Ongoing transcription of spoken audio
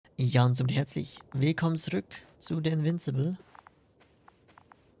Ja, und somit herzlich willkommen zurück zu der Invincible.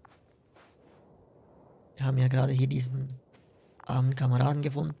 Wir haben ja gerade hier diesen armen Kameraden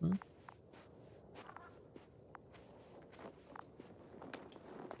gefunden.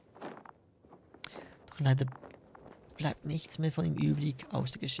 Doch leider bleibt nichts mehr von ihm übrig,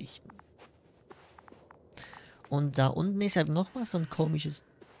 außer Geschichten. Und da unten ist halt nochmal so ein komisches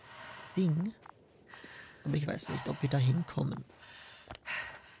Ding. Aber ich weiß nicht, ob wir da hinkommen.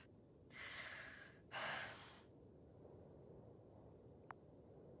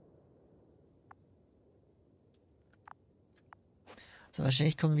 Also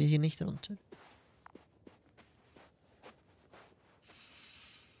wahrscheinlich kommen wir hier nicht runter.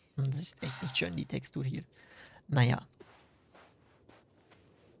 Und das ist echt nicht schön, die Textur hier. Naja.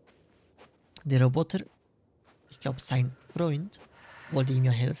 Der Roboter, ich glaube sein Freund, wollte ihm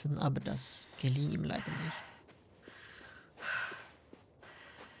ja helfen, aber das gelingt ihm leider nicht.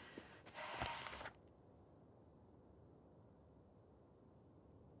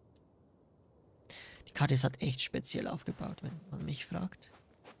 Die Karte ist halt echt speziell aufgebaut, wenn man mich fragt.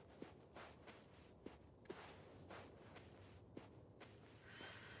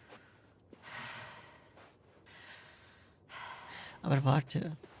 Aber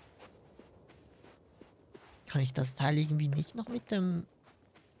warte. Kann ich das Teil irgendwie nicht noch mit dem...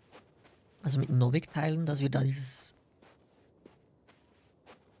 Also mit Novik teilen, dass wir da dieses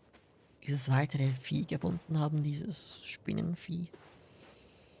weitere Vieh gefunden haben, dieses Spinnenvieh?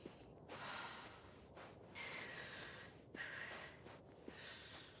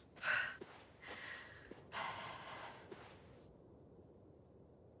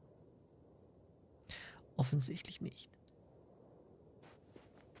 Offensichtlich nicht.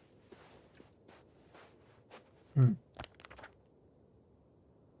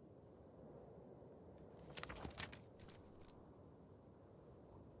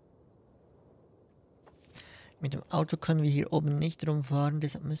 Mit dem Auto können wir hier oben nicht rumfahren,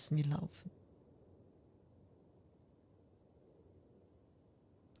 deshalb müssen wir laufen.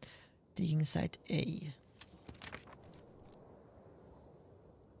 Digging Site A.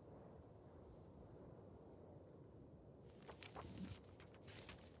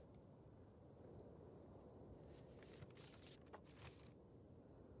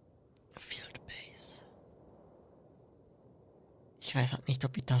 Field Base. Ich weiß halt nicht,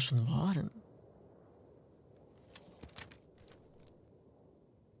 ob wir da schon waren.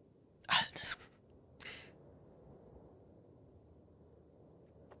 Alter.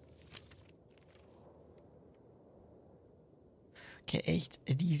 Okay, echt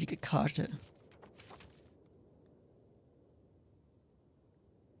riesige Karte.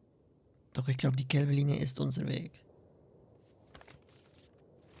 Doch ich glaube, die gelbe Linie ist unser Weg.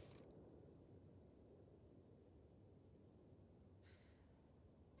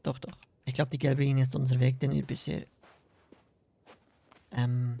 Doch, doch. Ich glaube, die gelbe Linie ist unser Weg, den wir bisher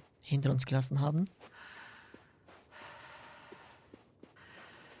hinter uns gelassen haben.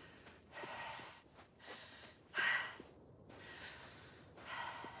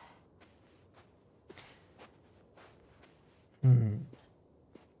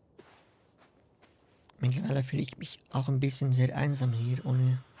 Mittlerweile fühle ich mich auch ein bisschen sehr einsam hier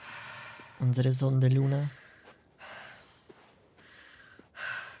ohne unsere Sonde Luna.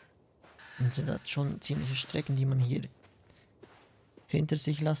 Und sind das schon ziemliche Strecken, die man hier hinter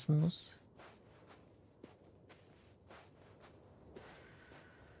sich lassen muss.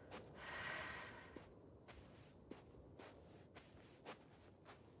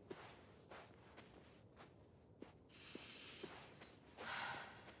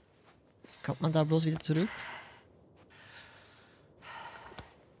 Kommt man da bloß wieder zurück?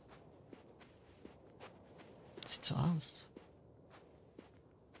 Sieht so aus.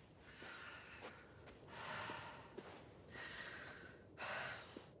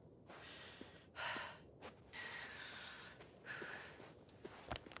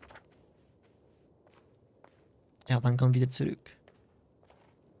 Ja, man kommt wieder zurück.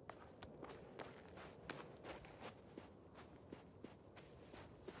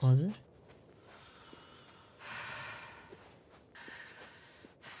 Oder?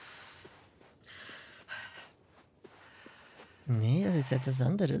 Nee, das ist etwas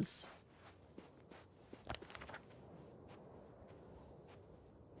anderes.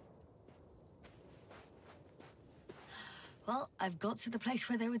 Well, I've got to the place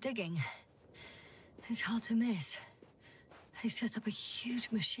where they were digging. It's hard to miss. They set up a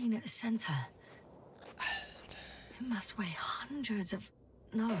huge machine at the center. It must weigh hundreds of,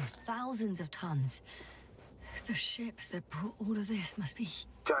 no, thousands of tons. The ship that brought all of this must be...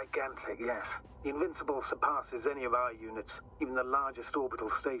 Gigantic, yes. The Invincible surpasses any of our units, even the largest orbital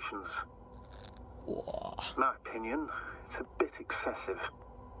stations. Boah. In my opinion, it's a bit excessive.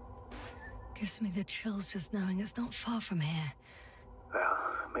 Gives me the chills just knowing it's not far from here. Well,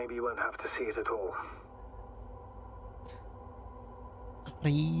 maybe you won't have to see it at all.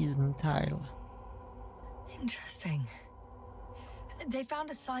 Riesenteil. Interesting. They found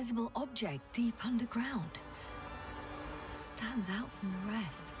a sizable object deep underground. Stands out from the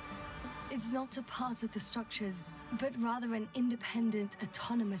rest. It's not a part of the structures, but rather an independent,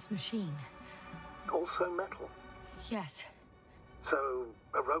 autonomous machine. Also metal. Yes. So,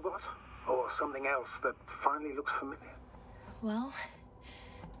 a robot? Or something else that finally looks familiar? Well,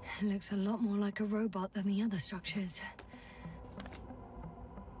 it looks a lot more like a robot than the other structures.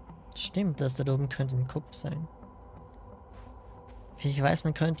 Stimmt, das da oben könnte ein Kopf sein. Okay, ich weiß,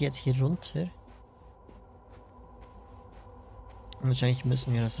 man könnte jetzt hier runter. Und wahrscheinlich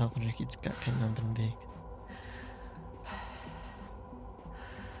müssen wir das auch, wahrscheinlich gibt es gar keinen anderen Weg.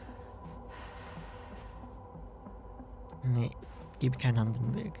 Nee, gibt keinen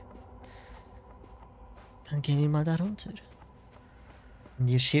anderen Weg. Dann gehen wir mal da runter. Und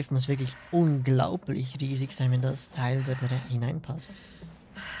ihr Schiff muss wirklich unglaublich riesig sein, wenn das Teil dort hineinpasst.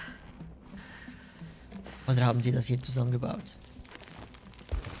 Oder haben sie das hier zusammengebaut?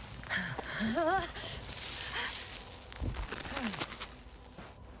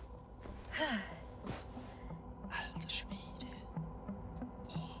 Alter Schwede.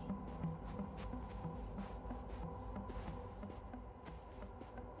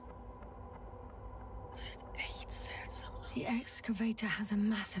 Das sieht echt seltsam aus. The excavator has a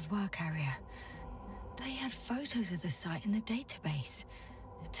massive work area. They had photos of the site in the database,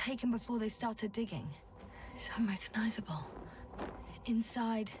 taken before they started digging. It's unrecognizable.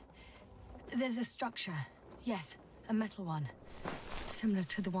 Inside, there's a structure. Yes, a metal one. Similar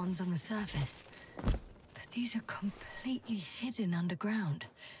to the ones on the surface. But these are completely hidden underground.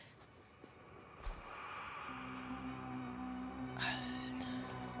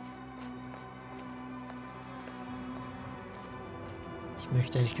 Ich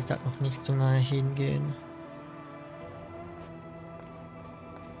möchte ehrlich gesagt noch nicht so nahe hingehen.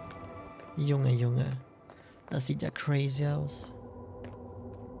 Junge, Junge. Das sieht ja crazy aus.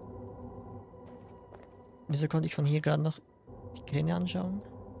 Wieso konnte ich von hier gerade noch die Kräne anschauen?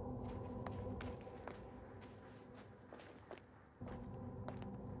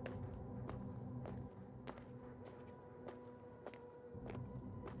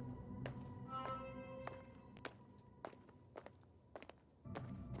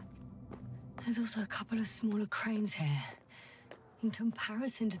 There's also a couple of smaller cranes here. In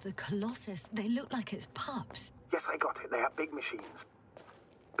comparison to the Colossus, they look like it's pups. Yes, I got it. They have big machines.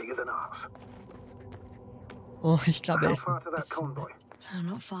 Bigger than ours. Oh, ich glaube, er How ist far ein to that bisschen... convoy? Oh,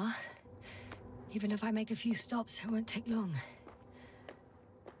 not far. Even if I make a few stops, it won't take long.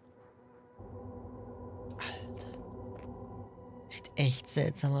 Alter. Sieht echt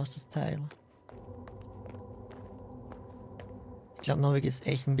seltsam aus, das Teil. Ich glaube, Novik ist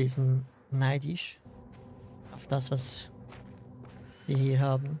echt ein bisschen neidisch auf das, was wir hier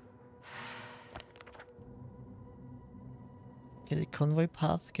haben. Okay, der Convoy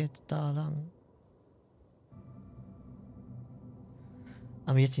Path geht da lang.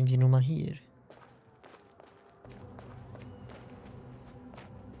 Aber jetzt sind wir nun mal hier.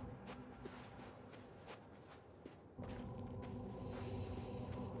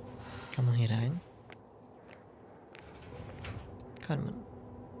 Kann man hier rein? Kann man.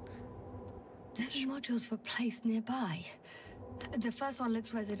 Two modules were placed nearby. The first one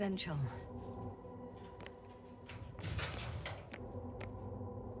looks residential.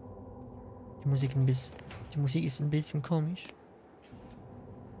 Die Musik ist ein bisschen komisch.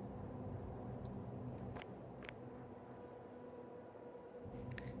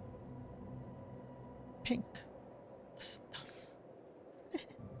 Pink. Was ist das?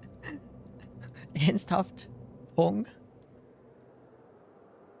 Ernsthaft? Pong?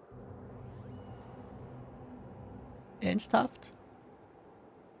 Ernsthaft?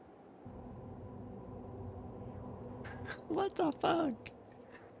 What the fuck?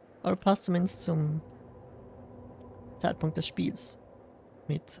 Aber passt zumindest zum Zeitpunkt des Spiels.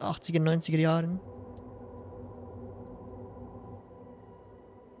 Mit 80er, 90er Jahren.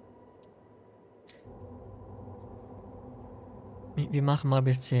 Wir machen mal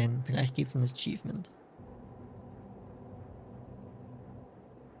bis 10. Vielleicht gibt es ein Achievement.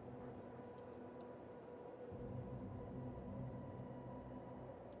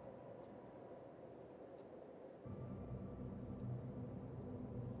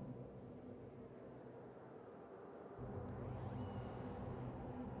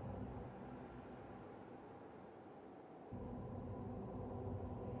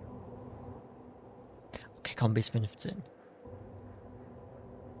 kann bis 15.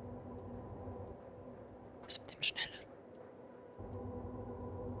 Was mit dem schneller?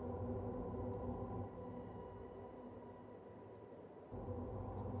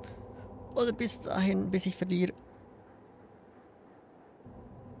 Oder bis dahin, bis ich verliere.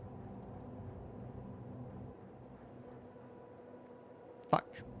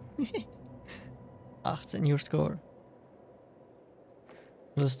 Fuck. 18, your score.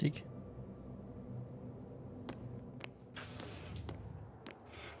 Lustig.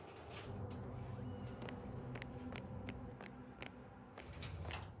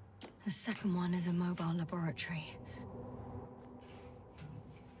 The second one is a mobile laboratory.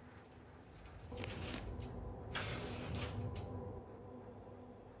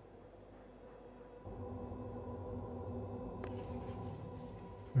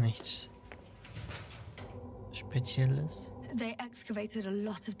 Nichts Spezielles. They excavated a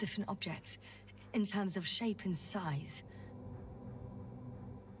lot of different objects in terms of shape and size.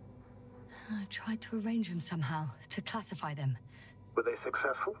 I tried to arrange them somehow to classify them. Were they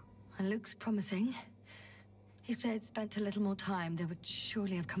successful? It looks promising. If they had spent a little more time, they would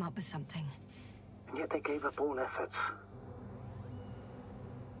surely have come up with something. And yet they gave up all efforts.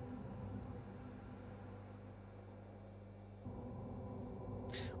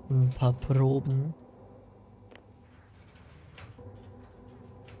 Ein paar Proben.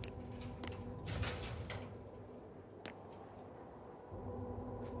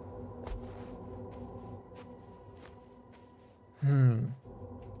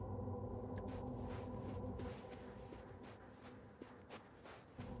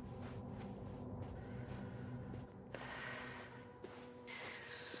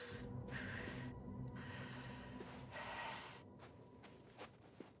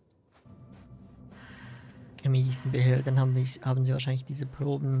 Mit diesen Behörden haben sie wahrscheinlich diese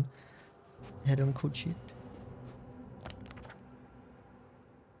Proben herumkutschiert.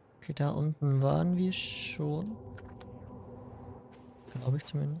 Okay, da unten waren wir schon. Glaube ich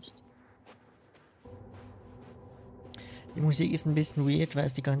zumindest. Die Musik ist ein bisschen weird, weil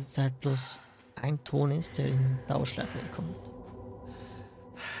es die ganze Zeit bloß ein Ton ist, der in Dauerschleife kommt.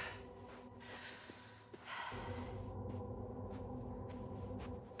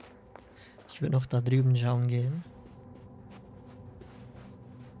 Ich würde noch da drüben schauen gehen.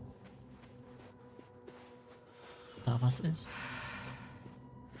 Da was ist.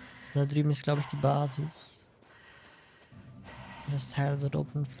 Da drüben ist, glaube ich, die Basis. Das Teil dort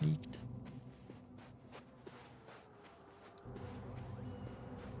oben fliegt.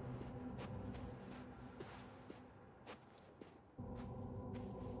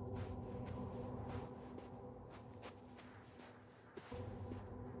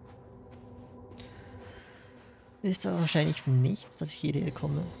 Ist aber wahrscheinlich für nichts, dass ich hierher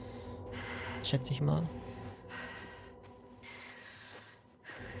komme. Schätze ich mal.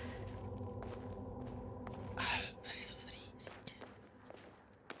 Alter, ist das riesig.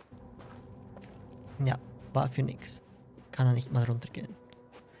 Ja, war für nix. Kann er nicht mal runtergehen.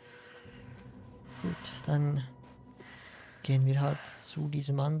 Gut, dann gehen wir halt zu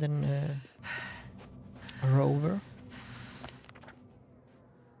diesem anderen Rover.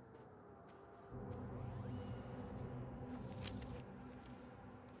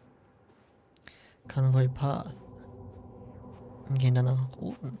 Konvoi Paar. Und gehen dann nach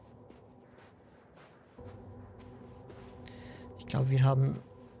oben. Ich glaube, wir haben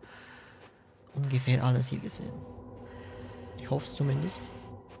ungefähr alles hier gesehen. Ich hoffe es zumindest.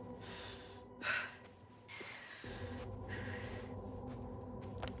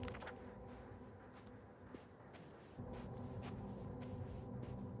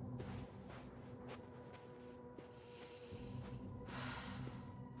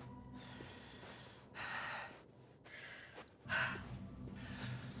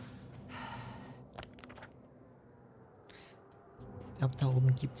 Ich glaube, da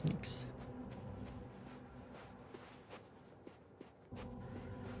oben gibt's nichts.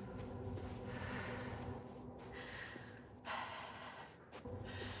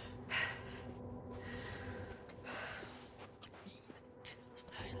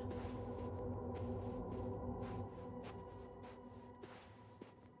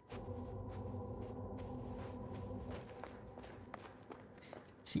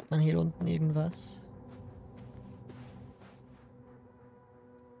 Sieht man hier unten irgendwas?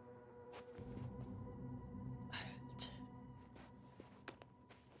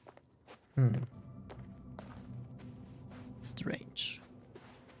 Strange.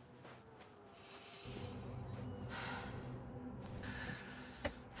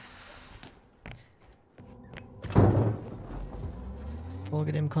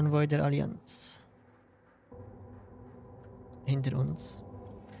 Folge dem Konvoi der Allianz. hinter uns.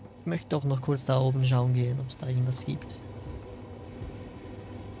 Ich möchte doch noch kurz da oben schauen gehen, ob es da irgendwas gibt.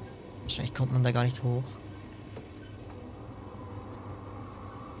 Wahrscheinlich kommt man da gar nicht hoch.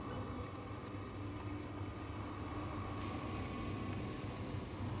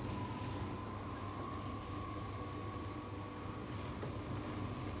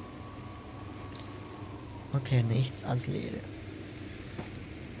 Okay, nichts als Leere.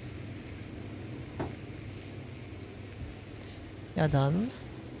 Ja, dann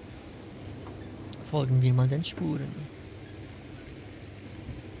folgen wir mal den Spuren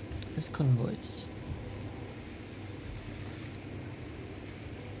des Konvois.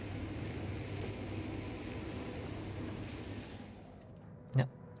 Ja,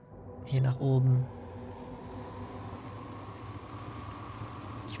 hier nach oben.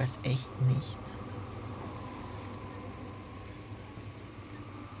 Ich weiß echt nicht,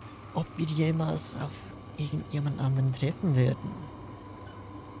 ob wir jemals auf irgendjemand anderen treffen werden.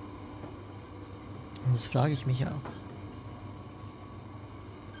 Und das frage ich mich auch.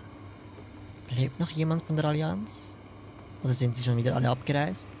 Lebt noch jemand von der Allianz? Oder sind sie schon wieder alle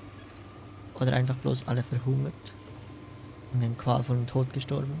abgereist? Oder einfach bloß alle verhungert und den qualvollen Tod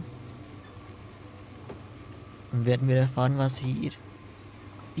gestorben? Und werden wir erfahren, was hier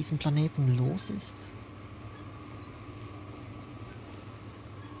auf diesem Planeten los ist?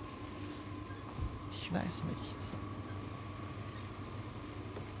 Ich weiß nicht.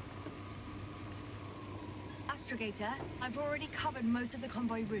 Astrogator, I've already covered most of the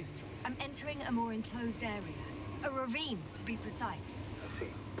convoy route. I'm entering a more enclosed area. A ravine, to be precise. I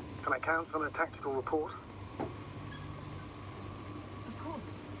see. Can I count on a tactical report? Of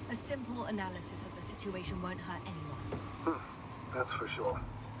course. A simple analysis of the situation won't hurt anyone. That's for sure.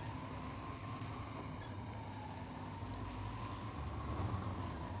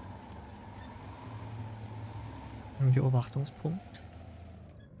 Ein Beobachtungspunkt.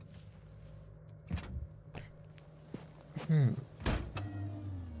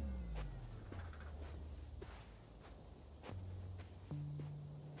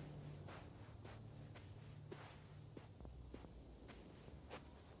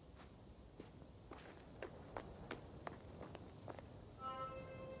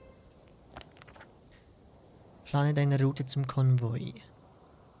 Plane deine Route zum Konvoi.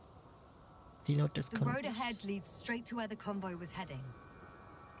 Zielort des The road Konvois. ahead leads straight to where the convoy was heading.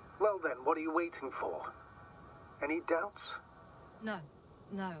 Well then, what are you waiting for? Any doubts? No,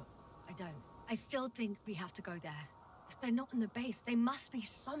 I don't. I still think we have to go there. If they're not in the base, they must be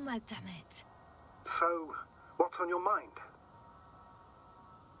somewhere, damn it. So, what's on your mind?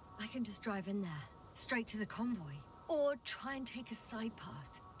 I can just drive in there, straight to the convoy. Or try and take a side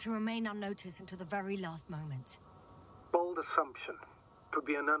path to remain unnoticed until the very last moment. Bold assumption. Could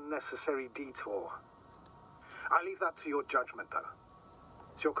be an unnecessary detour. I leave that to your judgment, though.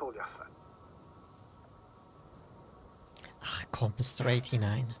 It's your call, Yasna. Ach komm, straight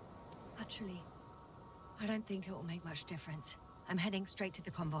hinein. Actually, I don't think it will make much difference. I'm heading straight to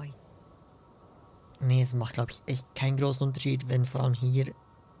the convoy. Nee, es macht, glaube ich, echt keinen großen Unterschied, wenn vor allem hier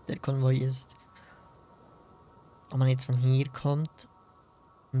der Konvoi ist. Ob man jetzt von hier kommt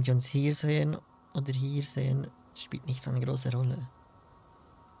und die uns hier sehen oder hier sehen, spielt nicht so eine große Rolle.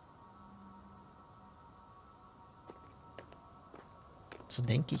 So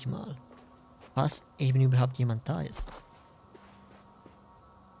denke ich mal. Was eben überhaupt jemand da ist.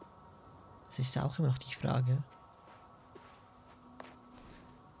 Das ist ja auch immer noch die Frage.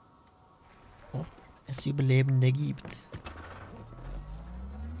 Ob es Überlebende gibt.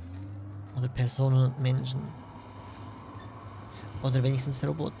 Oder Personen und Menschen. Oder wenigstens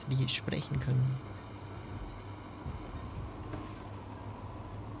Roboter, die sprechen können.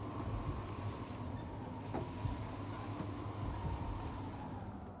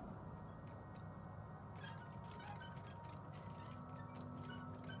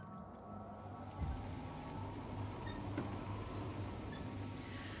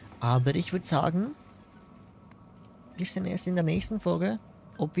 Aber ich würde sagen, wir sehen erst in der nächsten Folge,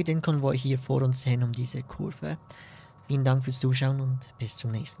 ob wir den Konvoi hier vor uns sehen um diese Kurve. Vielen Dank fürs Zuschauen und bis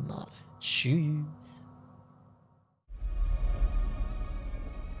zum nächsten Mal. Tschüss.